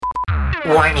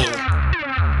Warning.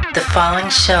 The following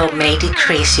show may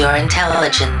decrease your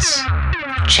intelligence.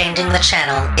 Changing the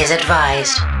channel is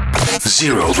advised.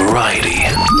 Zero variety.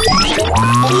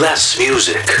 Less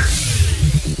music.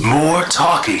 More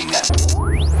talking.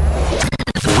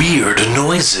 Weird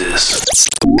noises.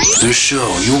 The show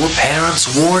your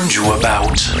parents warned you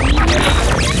about.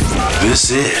 This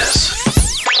is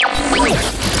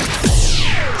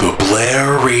the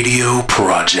Blair Radio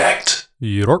Project. What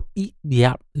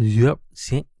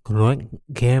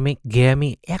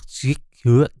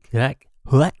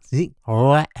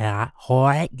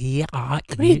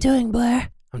are you doing, Blair?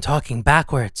 I'm talking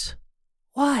backwards.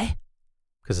 Why?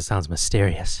 Because it sounds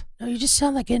mysterious. No, you just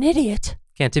sound like an idiot.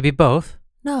 Can't it be both?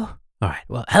 No. Alright,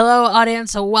 well, hello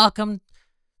audience, and welcome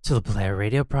to the Blair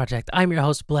Radio Project. I'm your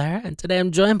host, Blair, and today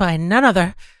I'm joined by none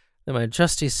other than my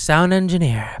trusty sound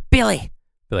engineer, Billy.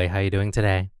 Billy, how you doing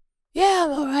today? Yeah,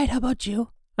 I'm alright. How about you?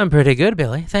 I'm pretty good,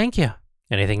 Billy. Thank you.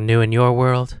 Anything new in your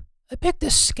world? I picked a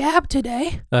scab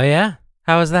today. Oh, yeah?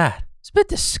 How was that? It's a bit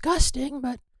disgusting,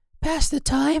 but past the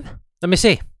time. Let me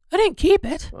see. I didn't keep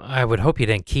it. I would hope you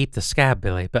didn't keep the scab,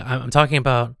 Billy, but I'm talking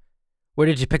about where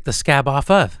did you pick the scab off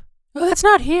of? Well, that's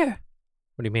not here.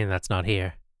 What do you mean that's not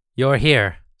here? You're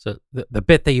here, so the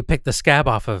bit that you picked the scab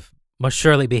off of must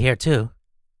surely be here too.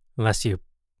 Unless you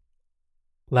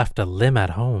left a limb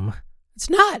at home. It's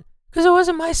not, because it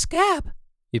wasn't my scab.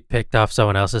 You picked off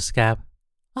someone else's scab?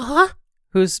 Uh-huh.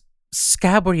 Whose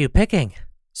scab were you picking?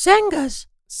 Senga's.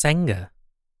 Senga?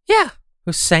 Yeah,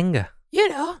 Who's Senga? you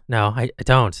know. No, I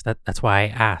don't. That's why I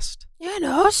asked. You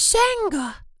know,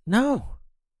 Senga. No.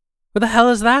 Who the hell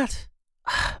is that?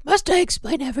 Must I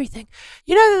explain everything?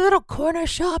 You know the little corner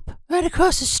shop right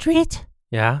across the street?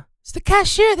 Yeah? It's the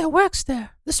cashier that works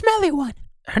there. The smelly one.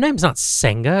 Her name's not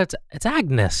Senga, it's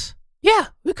Agnes. Yeah,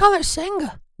 we call her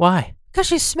Senga. Why? Because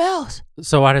she smells.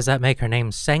 So why does that make her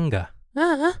name Senga?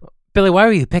 Uh-huh. Billy, why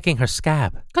were you picking her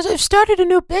scab? Because I've started a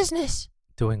new business.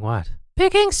 Doing what?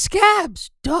 Picking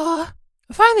scabs. Duh.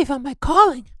 I finally found my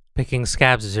calling. Picking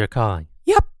scabs is your calling.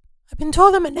 Yup. I've been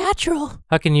told I'm a natural.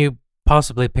 How can you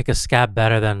possibly pick a scab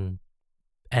better than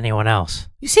anyone else?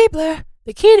 You see, Blair,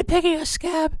 the key to picking a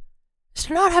scab is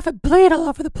to not have it bleed all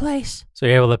over the place. So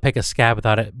you're able to pick a scab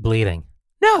without it bleeding.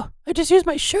 No, I just use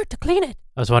my shirt to clean it.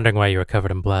 I was wondering why you were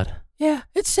covered in blood. Yeah,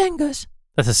 it's Senga's.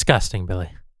 That's disgusting, Billy.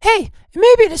 Hey, it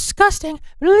may be disgusting,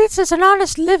 but at least it's an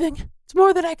honest living. It's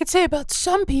more than I could say about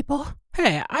some people.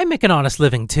 Hey, I make an honest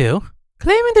living too.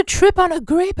 Claiming to trip on a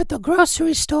grape at the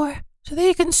grocery store so that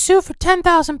you can sue for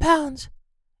 10,000 pounds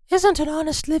isn't an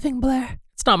honest living, Blair.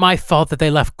 It's not my fault that they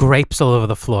left grapes all over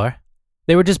the floor.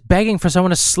 They were just begging for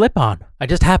someone to slip on. I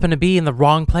just happened to be in the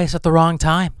wrong place at the wrong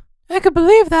time. I could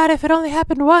believe that if it only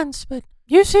happened once, but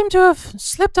you seem to have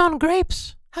slipped on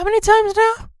grapes. How many times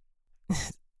now?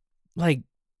 Like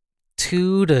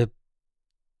 2 to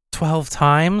 12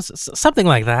 times? Something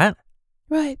like that.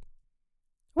 Right.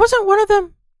 Wasn't one of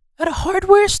them at a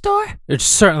hardware store? It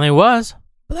certainly was.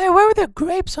 Blair, where were the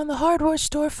grapes on the hardware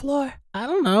store floor? I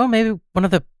don't know, maybe one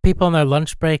of the people on their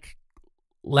lunch break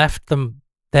left them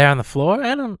there on the floor?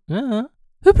 I don't know.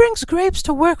 Who brings grapes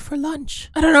to work for lunch?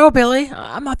 I don't know, Billy.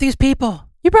 I'm not these people.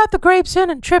 You brought the grapes in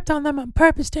and tripped on them on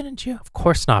purpose, didn't you? Of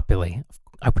course not, Billy.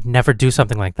 I would never do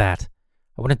something like that.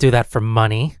 I wouldn't do that for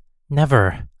money.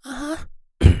 Never. Uh-huh.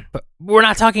 But we're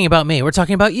not talking about me. We're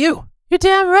talking about you. You're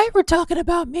damn right we're talking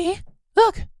about me.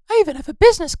 Look, I even have a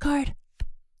business card.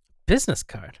 Business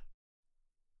card?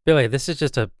 Billy, this is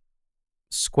just a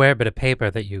square bit of paper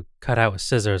that you cut out with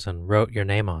scissors and wrote your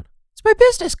name on. It's my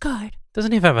business card. It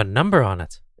doesn't even have a number on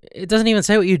it. It doesn't even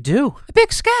say what you do. I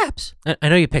pick scabs. I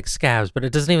know you pick scabs, but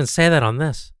it doesn't even say that on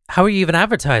this. How are you even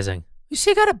advertising? You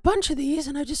see, I got a bunch of these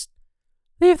and I just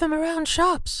leave them around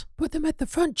shops. Put them at the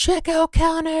front checkout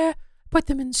counter. Put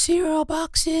them in cereal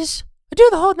boxes. I do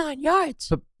the whole 9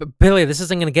 yards. But Billy, this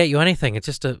isn't going to get you anything. It's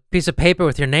just a piece of paper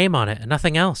with your name on it and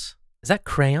nothing else. Is that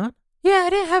crayon? Yeah, I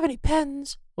didn't have any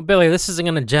pens. Well, Billy, this isn't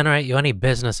going to generate you any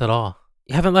business at all.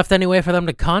 You haven't left any way for them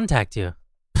to contact you.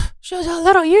 Shows how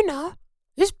little you know.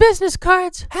 These business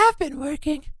cards have been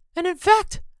working. And in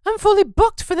fact, I'm fully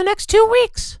booked for the next 2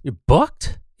 weeks. You're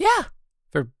booked? Yeah.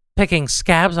 For picking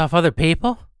scabs off other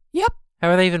people? Yep. How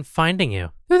are they even finding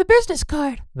you? Through the business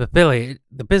card. But Billy,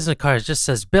 the business card just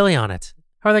says Billy on it.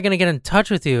 How are they going to get in touch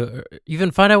with you or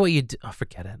even find out what you do? Oh,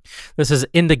 forget it. This is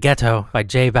In the Ghetto by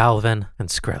J Balvin and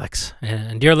Skrillex.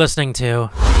 And you're listening to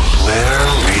Blair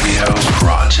Radio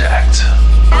Project.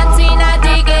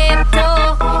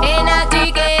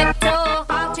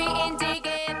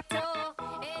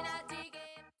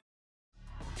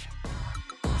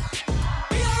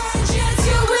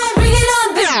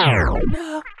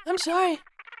 No, I'm sorry.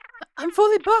 I'm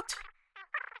fully booked.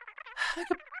 I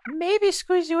could maybe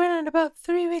squeeze you in about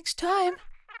 3 weeks' time.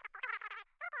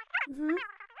 All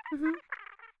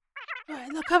right,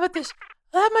 look, how about this?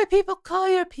 I'll have my people call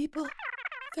your people if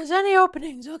there's any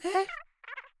openings, okay?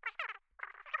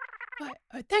 All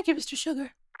right, thank you, Mr.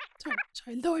 Sugar.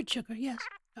 Sorry, Lord Sugar, yes.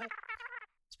 All right.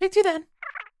 Speak to you then.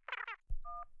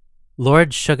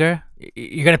 Lord Sugar?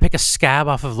 You're gonna pick a scab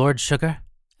off of Lord Sugar?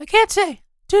 I can't say.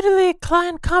 Due to the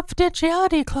client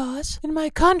confidentiality clause in my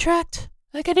contract,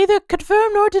 I can neither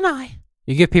confirm nor deny.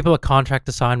 You give people a contract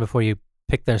to sign before you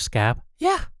pick their scab?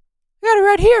 Yeah. I got it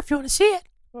right here if you want to see it.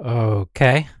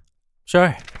 Okay.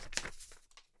 Sure.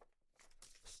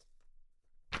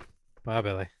 Wow,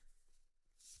 Billy.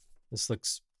 This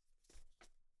looks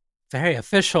very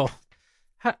official.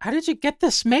 How did you get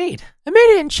this made? I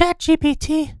made it in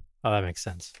ChatGPT. Oh, that makes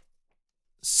sense.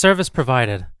 Service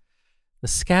provided. The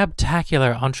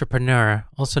Scabtacular entrepreneur,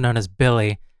 also known as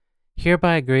Billy,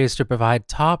 hereby agrees to provide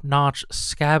top-notch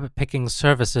scab-picking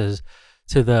services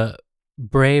to the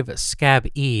brave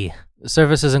Scab-E.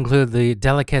 Services include the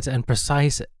delicate and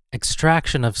precise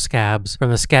extraction of scabs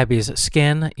from the Scabby's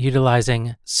skin,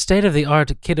 utilizing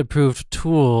state-of-the-art kid-approved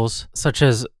tools such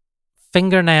as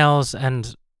fingernails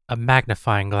and a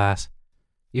magnifying glass.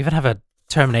 You even have a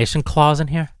termination clause in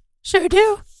here? Sure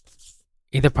do.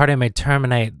 Either party may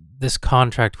terminate this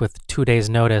contract with 2 days'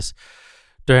 notice,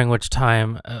 during which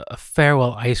time a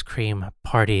farewell ice cream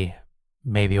party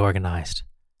may be organized.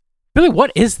 Billy,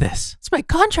 what is this? It's my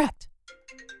contract.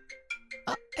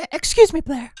 Excuse me,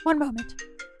 Blair. One moment.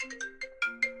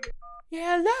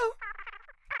 Yeah, hello?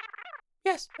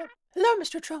 Yes, hello,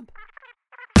 Mr. Trump.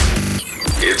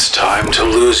 It's time to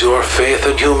lose your faith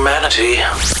in humanity.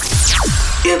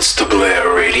 It's the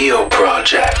Blair Radio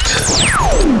Project.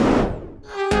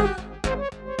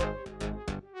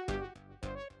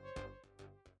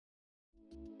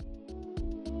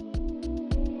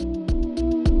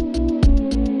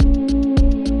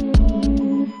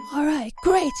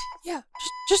 Great. Yeah,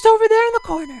 just over there in the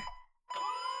corner.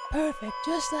 Perfect,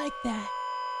 just like that.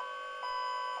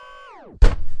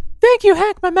 Thank you,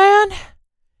 Hank, my man.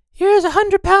 Here's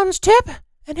 £100 tip,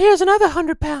 and here's another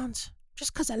 £100,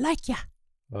 just 'cause I like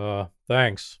ya.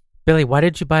 Thanks. Billy, why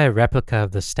did you buy a replica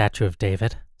of the statue of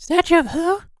David? Statue of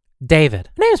who? David.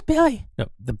 My name's Billy. No,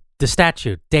 the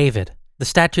statue, David. The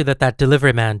statue that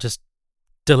delivery man just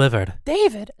delivered.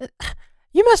 David?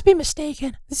 You must be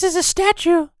mistaken. This is a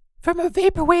statue from a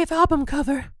Vaporwave album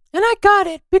cover. And I got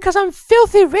it because I'm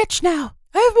filthy rich now.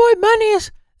 I have more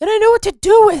monies than I know what to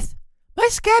do with. My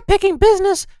scab picking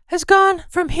business has gone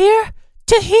from here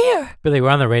to here. Billy, we're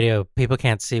on the radio. People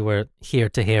can't see where here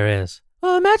to here is.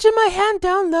 Well, imagine my hand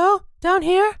down low, down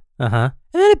here. Uh-huh.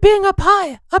 And then it being up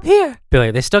high, up here.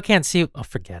 Billy, they still can't see. Oh,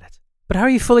 forget it. But how are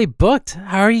you fully booked?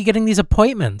 How are you getting these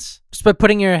appointments? Just by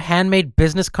putting your handmade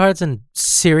business cards in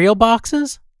cereal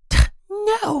boxes?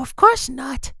 No, of course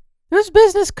not. Those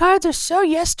business cards are so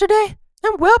yesterday.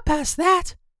 I'm well past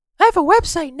that. I have a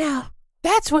website now.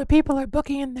 That's where people are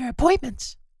booking in their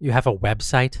appointments. You have a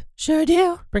website? Sure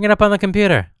do. Bring it up on the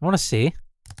computer. I want to see.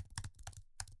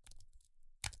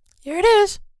 Here it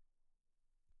is.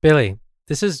 Billy,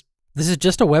 this is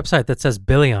just a website that says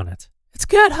Billy on it. It's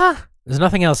good, huh? There's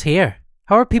nothing else here.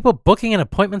 How are people booking in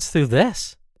appointments through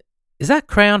this? Is that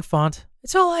crayon font?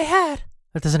 It's all I had.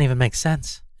 That doesn't even make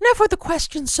sense. Enough with the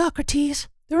questions, Socrates.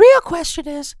 The real question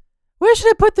is, where should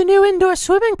I put the new indoor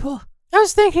swimming pool? I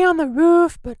was thinking on the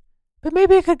roof, but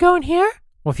maybe it could go in here?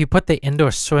 Well, if you put the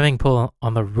indoor swimming pool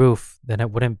on the roof, then it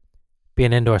wouldn't be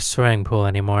an indoor swimming pool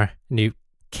anymore. And you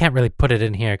can't really put it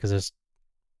in here because there's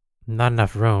not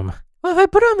enough room. Well, if I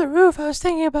put it on the roof, I was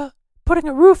thinking about putting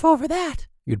a roof over that.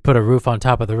 You'd put a roof on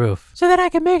top of the roof. So that I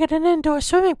could make it an indoor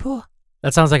swimming pool.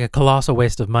 That sounds like a colossal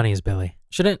waste of monies, Billy.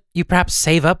 Shouldn't you perhaps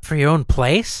save up for your own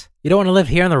place? You don't want to live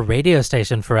here on the radio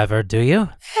station forever, do you?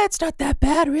 It's not that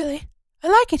bad, really. I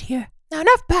like it here. Now,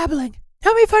 enough babbling.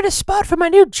 Help me find a spot for my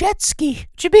new jet ski.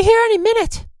 It should be here any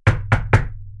minute.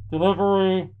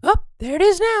 Delivery. Oh, there it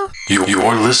is now.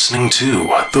 You're listening to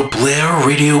the Blair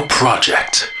Radio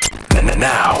Project. And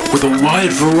now, with a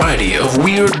wide variety of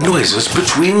weird noises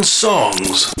between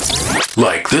songs.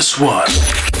 Like this one.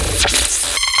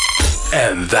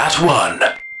 And that one.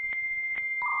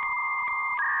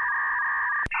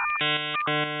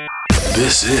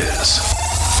 This is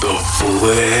the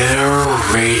Blair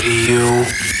Radio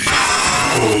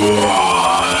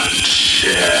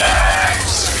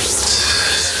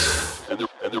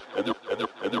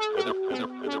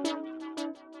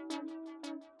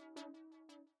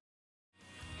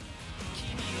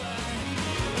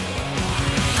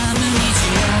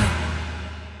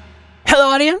Hello,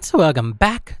 audience. Welcome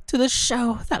back to the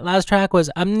show. That last track was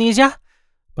Amnesia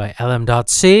by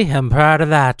LM.C, and prior to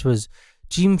that was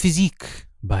Gym Physique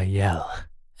by Yell.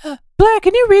 Blair,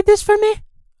 can you read this for me?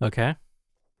 Okay.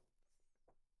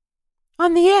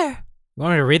 On the air. You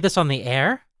want me to read this on the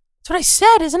air? That's what I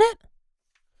said, isn't it?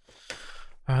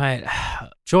 All right.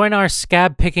 Join our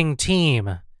scab picking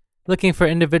team. Looking for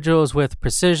individuals with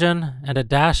precision and a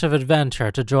dash of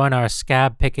adventure to join our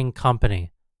scab picking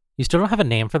company. You still don't have a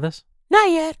name for this?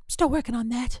 Not yet. Still working on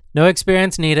that. No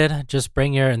experience needed. Just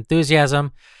bring your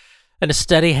enthusiasm and a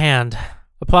steady hand.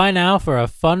 Apply now for a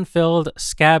fun-filled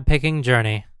scab picking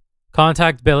journey.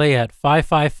 Contact Billy at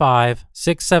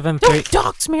 555-673... Don't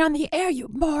dox me on the air, you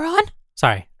moron.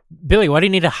 Sorry. Billy, why do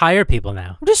you need to hire people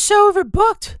now? I'm just so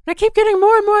overbooked. I keep getting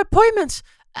more and more appointments.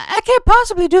 I can't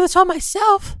possibly do this all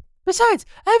myself. Besides,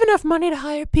 I have enough money to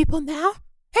hire people now.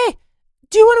 Hey,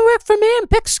 do you want to work for me and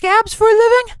pick scabs for a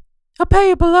living? I'll pay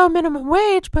you below minimum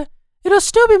wage, but it'll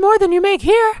still be more than you make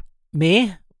here.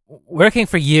 Me? Working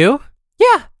for you?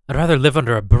 Yeah, I'd rather live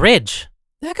under a bridge.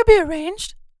 that could be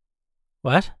arranged.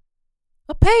 What?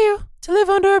 I'll pay you to live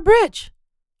under a bridge.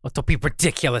 Oh, don't be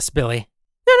ridiculous, Billy.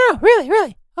 No,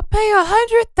 really. I'll pay you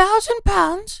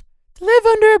 £100,000 to live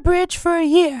under a bridge for a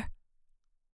year.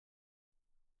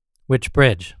 Which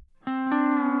bridge?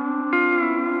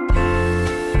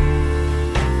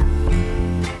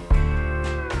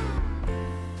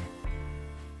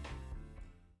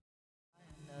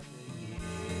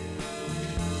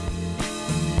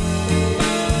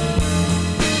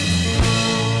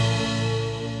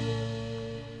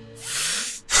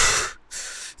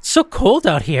 It's so cold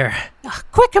out here. Ugh,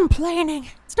 quit complaining.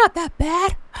 It's not that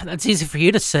bad. That's easy for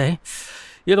you to say.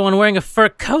 You're the one wearing a fur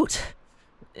coat.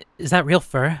 Is that real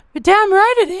fur? You're damn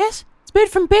right it is. It's made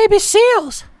from baby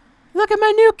seals. Look at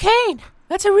my new cane.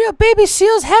 That's a real baby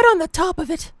seal's head on the top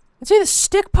of it. And see the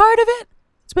stick part of it?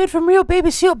 It's made from real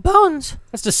baby seal bones.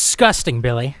 That's disgusting,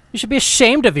 Billy. You should be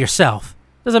ashamed of yourself.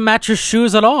 Doesn't match your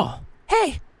shoes at all.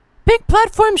 Hey, big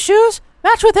platform shoes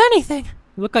match with anything.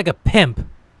 You look like a pimp.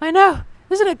 I know.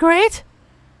 Isn't it great?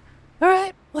 All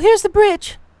right, well, here's the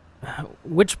bridge.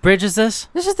 Which bridge is this?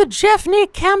 This is the Jeff Nee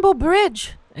Campbell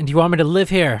Bridge. And you want me to live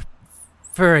here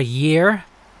for a year?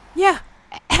 Yeah,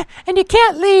 and you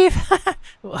can't leave.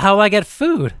 How'll I get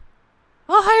food?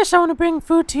 I'll hire someone to bring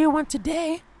food to you once a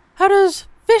day. How does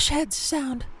fish heads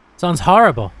sound? Sounds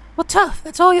horrible. Well, tough.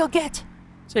 That's all you'll get.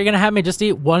 So you're gonna have me just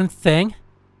eat one thing?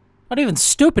 Not even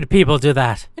stupid people do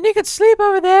that. And you could sleep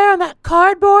over there on that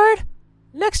cardboard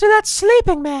next to that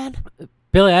sleeping man.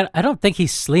 Billy, I don't think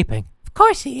he's sleeping. Of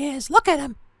course he is. Look at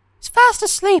him. He's fast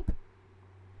asleep.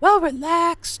 Well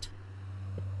relaxed.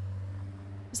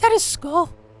 Is that his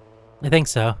skull? I think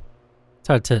so. It's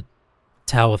hard to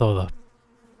tell with all the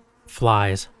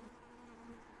flies.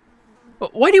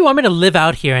 Why do you want me to live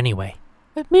out here anyway?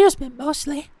 Amusement,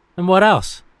 mostly. And what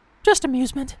else? Just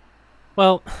amusement.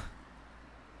 Well,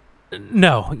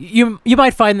 no. You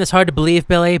might find this hard to believe,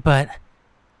 Billy, but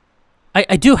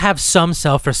I do have some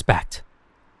self-respect.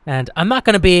 And I'm not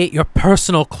going to be your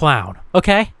personal clown,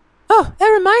 okay? Oh, that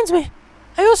reminds me.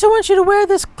 I also want you to wear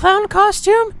this clown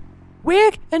costume,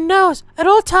 wig, and nose at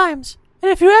all times. And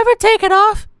if you ever take it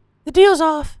off, the deal's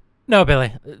off. No,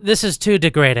 Billy. This is too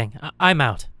degrading. I'm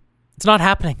out. It's not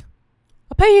happening.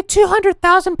 I'll pay you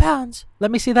 £200,000.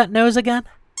 Let me see that nose again.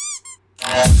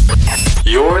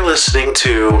 You're listening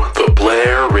to the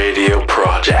Blair Radio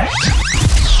Project.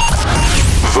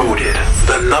 Voted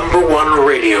the #1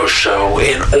 radio show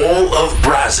in all of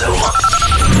Brazil.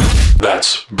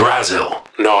 That's Brazil,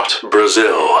 not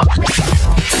Brazil.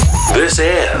 This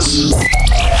is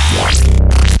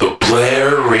the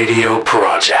Blair Radio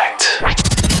Project.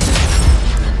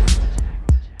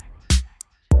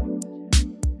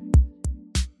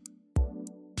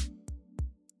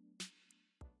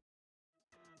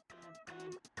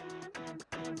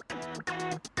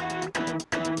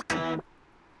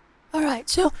 All right,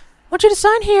 so I want you to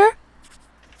sign here.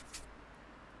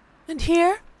 And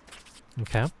here.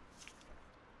 Okay.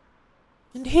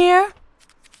 And here.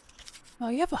 Oh,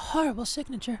 you have a horrible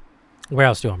signature. Where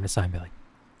else do you want me to sign, Billy?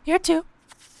 Here, too.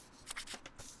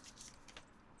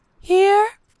 Here.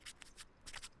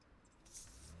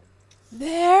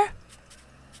 There.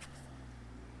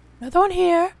 Another one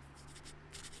here.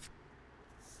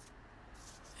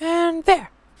 And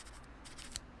there.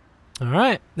 All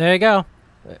right, there you go.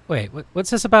 Wait, what's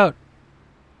this about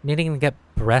needing to get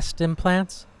breast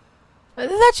implants?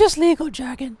 That's just legal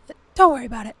jargon. Don't worry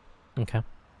about it. Okay.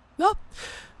 Well,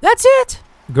 that's it.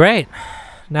 Great.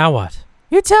 Now what?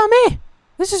 You tell me.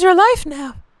 This is your life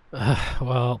now.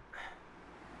 Well,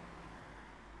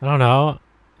 I don't know.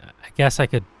 I guess I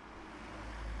could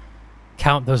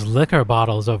count those liquor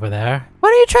bottles over there. Why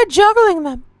don't you try juggling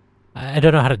them? I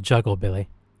don't know how to juggle, Billy.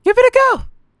 Give it a go.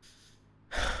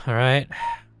 All right.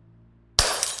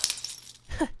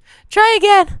 Try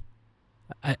again.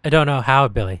 I don't know how,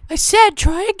 Billy. I said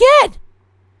try again.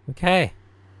 Okay.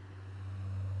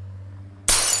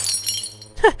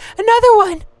 Another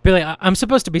one. Billy, I'm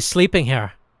supposed to be sleeping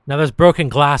here. Now there's broken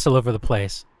glass all over the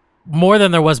place. More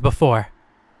than there was before.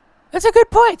 That's a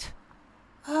good point.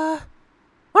 Why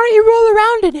don't you roll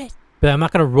around in it? Billy, I'm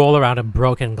not gonna roll around in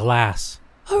broken glass.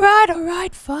 All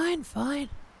right, fine. Why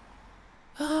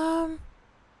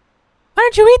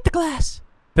don't you eat the glass?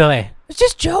 Billy, I was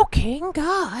just joking,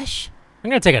 gosh. I'm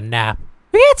gonna take a nap.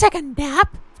 You're gonna take a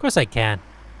nap? Of course I can.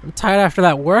 I'm tired after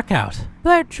that workout.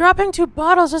 But dropping 2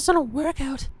 bottles isn't a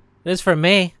workout. It is for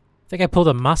me. I think I pulled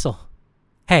a muscle.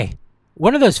 Hey,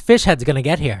 when are those fish heads gonna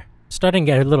get here? I'm starting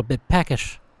to get a little bit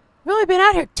peckish. We've only been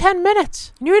out here 10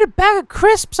 minutes, and you ate a bag of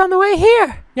crisps on the way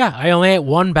here. Yeah, I only ate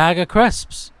 1 bag of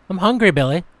crisps. I'm hungry,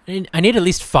 Billy. I need at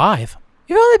least 5.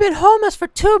 You've only been homeless for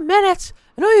 2 minutes,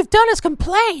 and all you've done is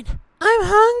complain. I'm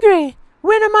hungry.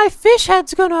 When are my fish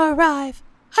heads gonna arrive?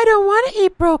 I don't want to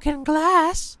eat broken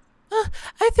glass.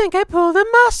 I think I pulled a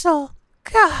muscle.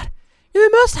 God, you're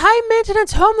the most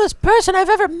high-maintenance homeless person I've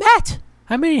ever met.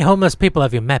 How many homeless people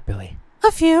have you met, Billy?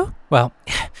 A few. Well,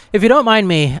 if you don't mind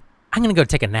me, I'm gonna go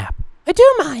take a nap. I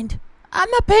do mind. I'm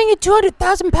not paying you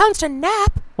 200,000 pounds to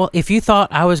nap. Well, if you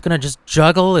thought I was gonna just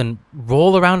juggle and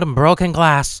roll around in broken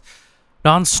glass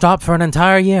non-stop for an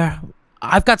entire year,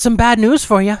 I've got some bad news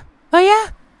for you. Oh yeah?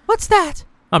 What's that?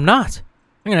 I'm not.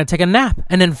 I'm gonna take a nap,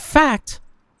 and in fact,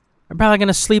 I'm probably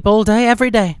gonna sleep all day,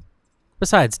 every day.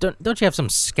 Besides, don't you have some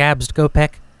scabs to go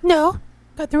pick? No.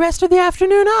 Got the rest of the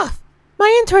afternoon off.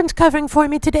 My intern's covering for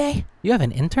me today. You have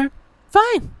an intern?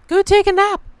 Fine. Go take a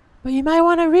nap. But you might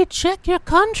want to recheck your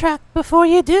contract before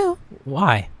you do.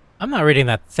 Why? I'm not reading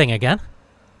that thing again.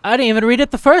 I didn't even read it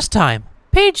the first time.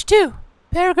 Page 2,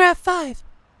 paragraph 5,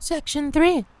 section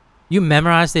 3. You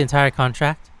memorized the entire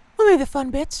contract? Only the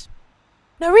fun bits.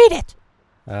 Now read it.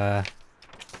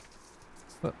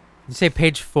 What, you say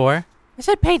page 4? I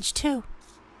said page 2.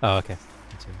 Oh, okay.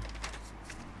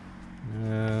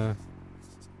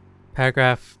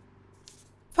 Paragraph.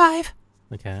 5.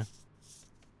 Okay.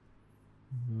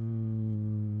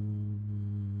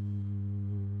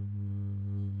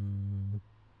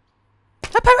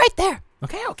 Up right there.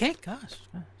 Okay, gosh.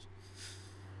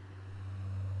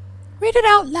 Read it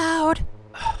out loud.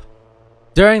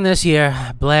 During this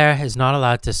year, Blair is not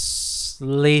allowed to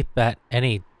sleep at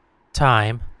any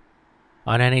time,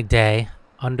 on any day,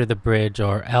 under the bridge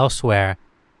or elsewhere.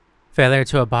 Failure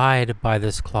to abide by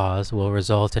this clause will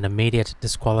result in immediate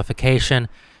disqualification,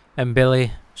 and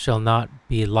Billy shall not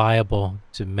be liable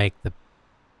to make the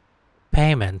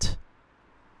payment.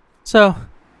 So,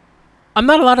 I'm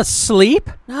not allowed to sleep?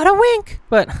 Not a wink.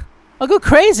 But I'll go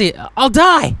crazy. I'll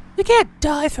die. You can't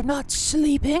die from not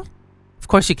sleeping. Of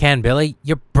course you can, Billy.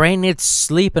 Your brain needs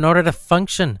sleep in order to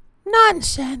function.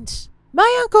 Nonsense.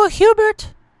 My Uncle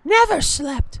Hubert never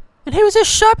slept, and he was as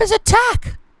sharp as a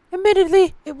tack.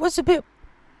 Admittedly, it was a bit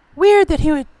weird that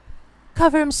he would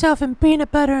cover himself in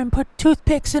peanut butter and put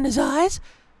toothpicks in his eyes,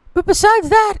 but besides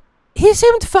that, he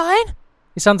seemed fine.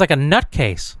 He sounds like a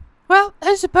nutcase. Well,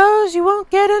 I suppose you won't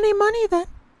get any money then.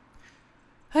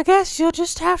 I guess you'll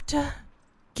just have to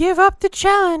give up the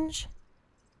challenge.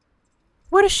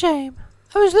 What a shame.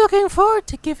 I was looking forward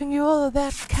to giving you all of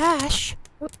that cash.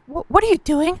 What are you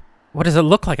doing? What does it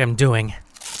look like I'm doing?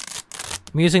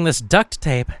 I'm using this duct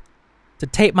tape to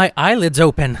tape my eyelids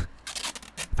open.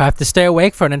 If I have to stay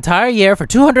awake for an entire year for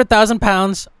 200,000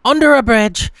 pounds under a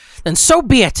bridge, then so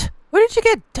be it. Where did you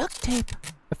get duct tape?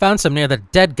 I found some near the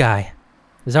dead guy.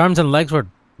 His arms and legs were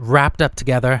wrapped up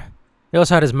together. He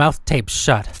also had his mouth taped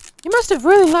shut. You must have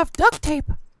really loved duct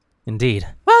tape. Indeed.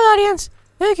 Well, audience,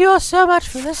 thank you all so much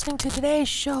for listening to today's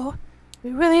show. We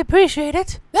really appreciate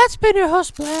it. That's been your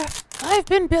host, Blair. I've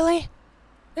been Billy.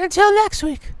 Until next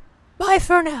week, bye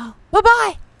for now.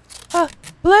 Bye-bye.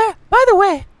 Blair, by the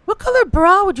way, what color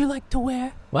bra would you like to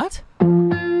wear? What?